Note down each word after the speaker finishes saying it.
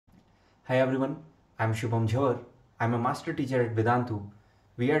Hi everyone, I'm Shubham Jhawar. I'm a master teacher at Vedantu.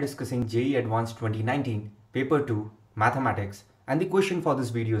 We are discussing JEE Advanced 2019, Paper 2, Mathematics, and the question for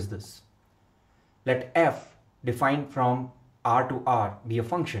this video is this. Let f defined from R to R be a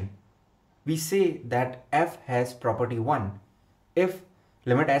function. We say that f has property 1 if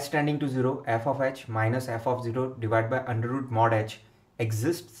limit h tending to 0 f of h minus f of 0 divided by under root mod h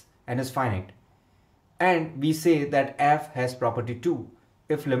exists and is finite. And we say that f has property 2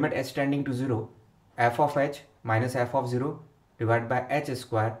 if limit h tending to 0 f of h minus f of 0 divided by h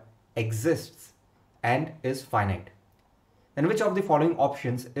square exists and is finite. Then which of the following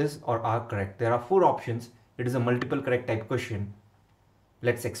options is or are correct? There are 4 options. It is a multiple correct type question.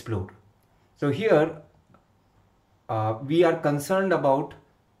 Let's explore. So here we are concerned about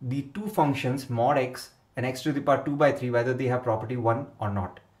the two functions mod x and x to the power 2 by 3, whether they have property 1 or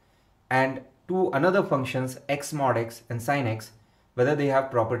not, and two another functions x mod x and sin x, whether they have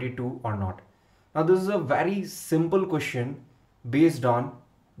property 2 or not. Now this is a very simple question based on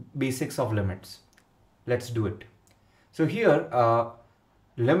basics of limits. Let's do it. So here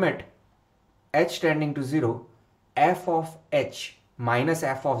limit h tending to 0 f of h minus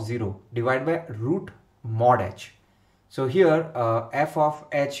f of 0 divided by root mod h. So here f of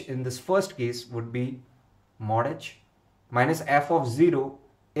h in this first case would be mod h minus f of 0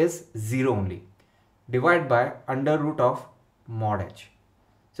 is 0 only, divided by under root of mod h.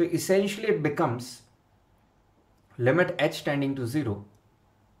 So essentially it becomes limit h tending to 0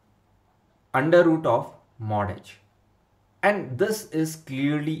 under root of mod h, and this is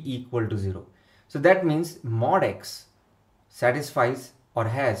clearly equal to 0. So that means mod x satisfies or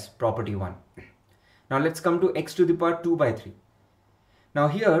has property 1. Now let's come to x to the power 2 by 3. Now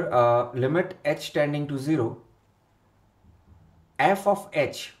here limit h tending to 0 f of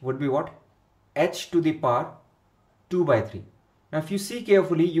h would be what? H to the power 2 by 3. Now if you see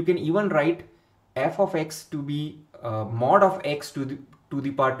carefully, you can even write f of x to be mod of x to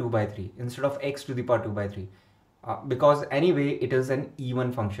the power 2 by 3 instead of x to the power 2 by 3. Because anyway it is an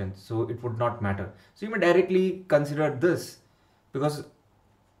even function, so it would not matter. So you may directly consider this, because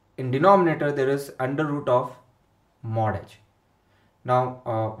in denominator there is under root of mod h.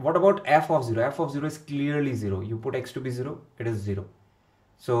 Now what about f of 0? F of 0 is clearly 0. You put x to be 0, it is 0.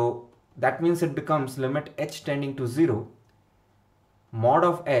 So that means it becomes limit h tending to 0 mod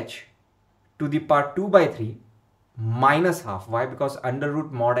of h to the power 2 by 3 minus half. Why? Because under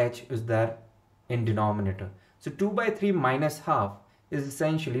root mod h is there in denominator. So 2 by 3 minus half is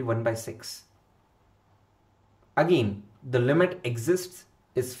essentially 1 by 6. Again, the limit exists,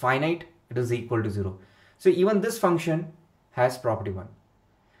 is finite, it is equal to 0. So even this function has property 1.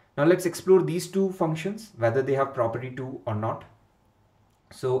 Now let's explore these two functions, whether they have property 2 or not.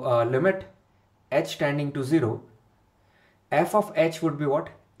 So limit h tending to 0, f of h would be what?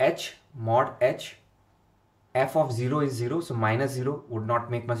 H mod h. F of 0 is 0, so minus 0 would not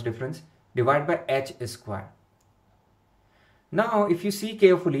make much difference, divided by h square. Now if you see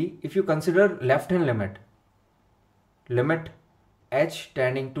carefully, if you consider left hand limit, limit h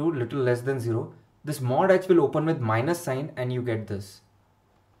tending to little less than 0, this mod h will open with minus sign and you get this.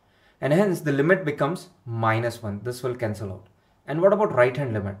 And hence the limit becomes minus 1. This will cancel out. And what about right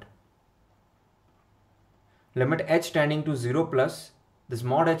hand limit? Limit h tending to 0 plus, this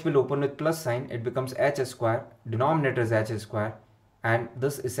mod h will open with plus sign, it becomes h square, denominator is h square, and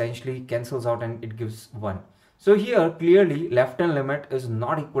this essentially cancels out and it gives 1. So here clearly left hand limit is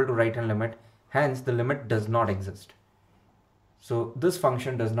not equal to right hand limit, hence the limit does not exist. So this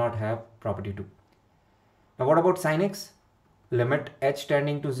function does not have property 2. Now what about sin x? Limit h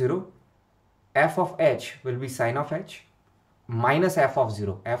tending to 0, f of h will be sin of h minus f of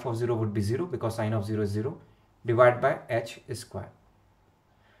 0. F of 0 would be 0 because sin of 0 is 0, divided by h square.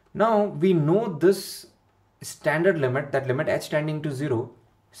 Now we know this standard limit, that limit h tending to 0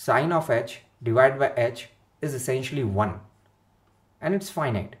 sin of h divided by h is essentially 1, and it's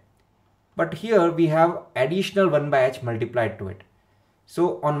finite. But here we have additional 1 by h multiplied to it.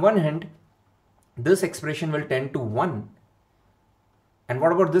 So on one hand this expression will tend to 1, and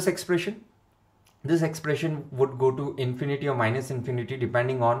what about this expression? This expression would go to infinity or minus infinity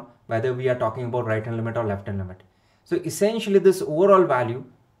depending on whether we are talking about right hand limit or left hand limit. So essentially this overall value,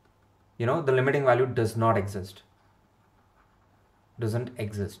 the limiting value does not exist, doesn't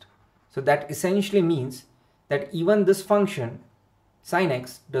exist. So that essentially means that even this function sin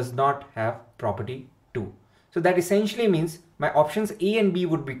x does not have property 2. So that essentially means my options A and B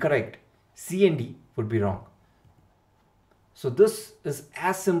would be correct, C and D would be wrong. So this is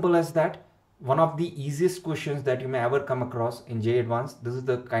as simple as that. One of the easiest questions that you may ever come across in JEE Advanced. This is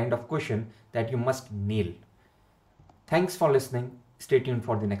the kind of question that you must nail. Thanks for listening. Stay tuned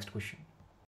for the next question.